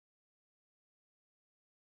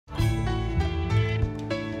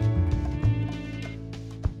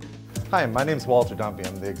Hi, my name is Walter Dunphy.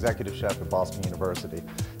 I'm the executive chef at Boston University.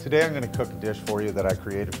 Today I'm going to cook a dish for you that I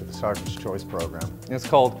created for the Sargent's Choice program. And it's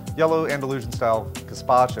called Yellow Andalusian-style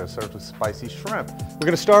Gazpacho served with spicy shrimp. We're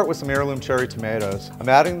going to start with some heirloom cherry tomatoes. I'm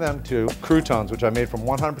adding them to croutons, which I made from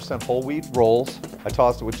 100% whole wheat rolls. I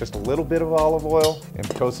tossed it with just a little bit of olive oil and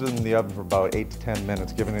toasted it in the oven for about 8 to 10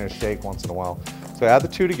 minutes, giving it a shake once in a while. So add the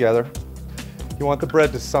two together. You want the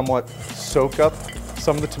bread to somewhat soak up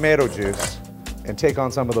some of the tomato juice and take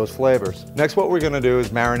on some of those flavors. Next, what we're going to do is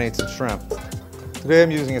marinate some shrimp. Today I'm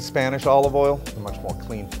using a Spanish olive oil, a much more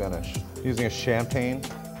clean finish. I'm using a champagne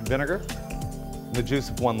vinegar and the juice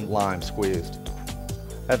of 1 lime squeezed.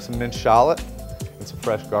 I have some minced shallot and some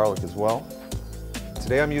fresh garlic as well.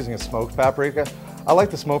 Today I'm using a smoked paprika. I like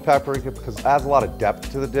the smoked paprika because it adds a lot of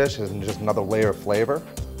depth to the dish and just another layer of flavor.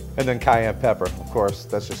 And then cayenne pepper, of course,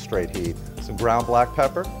 that's just straight heat. Some ground black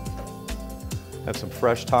pepper. I have some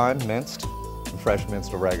fresh thyme minced. Fresh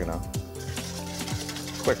minced oregano.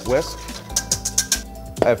 Quick whisk.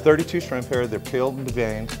 I have 32 shrimp here. They're peeled and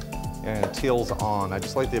deveined and tails on. I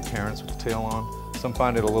just like the appearance with the tail on. Some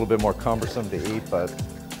find it a little bit more cumbersome to eat, but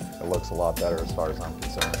it looks a lot better as far as I'm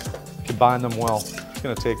concerned. Combine them well. It's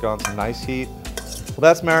going to take on some nice heat. Well,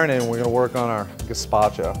 that's marinating. We're going to work on our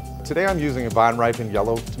gazpacho. Today I'm using a vine-ripened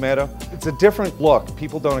yellow tomato. It's a different look.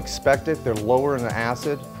 People don't expect it. They're lower in the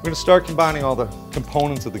acid. We're going to start combining all the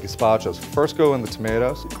components of the gazpachos. First go in the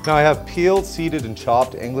tomatoes. Now I have peeled, seeded, and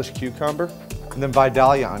chopped English cucumber, and then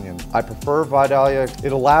Vidalia onion. I prefer Vidalia.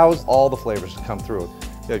 It allows all the flavors to come through.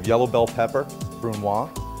 You have yellow bell pepper, brunoise.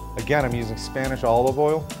 Again, I'm using Spanish olive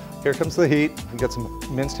oil. Here comes the heat. We got some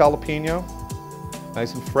minced jalapeno,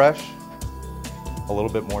 nice and fresh. A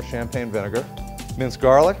little bit more champagne vinegar. Minced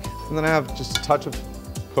garlic, and then I have just a touch of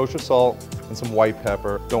kosher salt and some white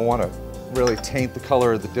pepper. Don't want to really taint the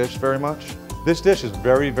color of the dish very much. This dish is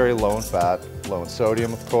very, very low in fat, low in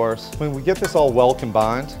sodium, of course. When we get this all well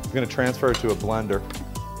combined, we're going to transfer it to a blender.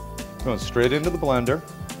 Going straight into the blender.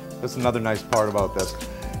 That's another nice part about this.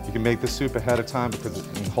 You can make the soup ahead of time because you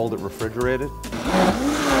can hold it refrigerated.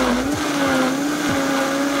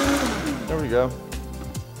 There we go.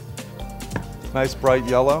 Nice bright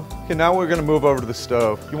yellow. Okay, now we're going to move over to the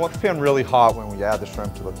stove. You want the pan really hot when we add the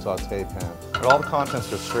shrimp to the sauté pan. But all the contents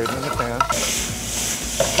go straight in the pan.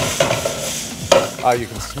 You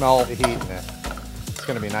can smell the heat in it. It's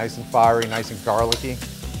going to be nice and fiery, nice and garlicky.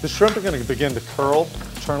 The shrimp are going to begin to curl,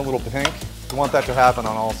 turn a little pink. You want that to happen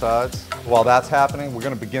on all sides. While that's happening, we're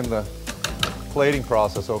going to begin the plating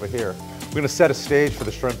process over here. We're going to set a stage for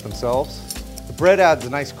the shrimp themselves. The bread adds a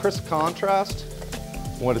nice crisp contrast.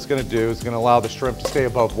 What it's going to do is going to allow the shrimp to stay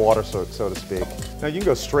above water, so to speak. Now you can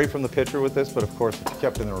go straight from the pitcher with this, but of course if you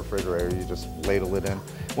kept it in the refrigerator, you just ladle it in.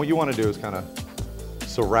 What you want to do is kind of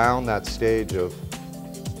surround that stage of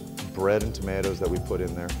bread and tomatoes that we put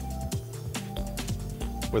in there.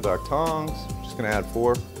 With our tongs, I'm just going to add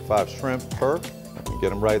 4 or 5 shrimp per, and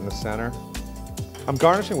get them right in the center. I'm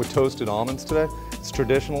garnishing with toasted almonds today. It's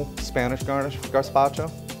traditional Spanish garnish for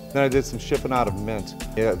gazpacho. Then I did some chiffonade of mint.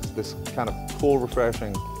 Yeah, it's this kind of cool,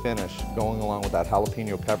 refreshing finish going along with that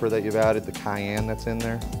jalapeno pepper that you've added, the cayenne that's in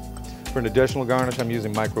there. For an additional garnish, I'm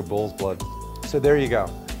using micro bull's blood. So there you go.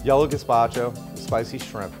 Yellow gazpacho, spicy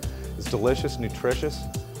shrimp. It's delicious, nutritious,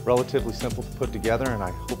 relatively simple to put together, and I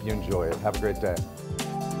hope you enjoy it. Have a great day.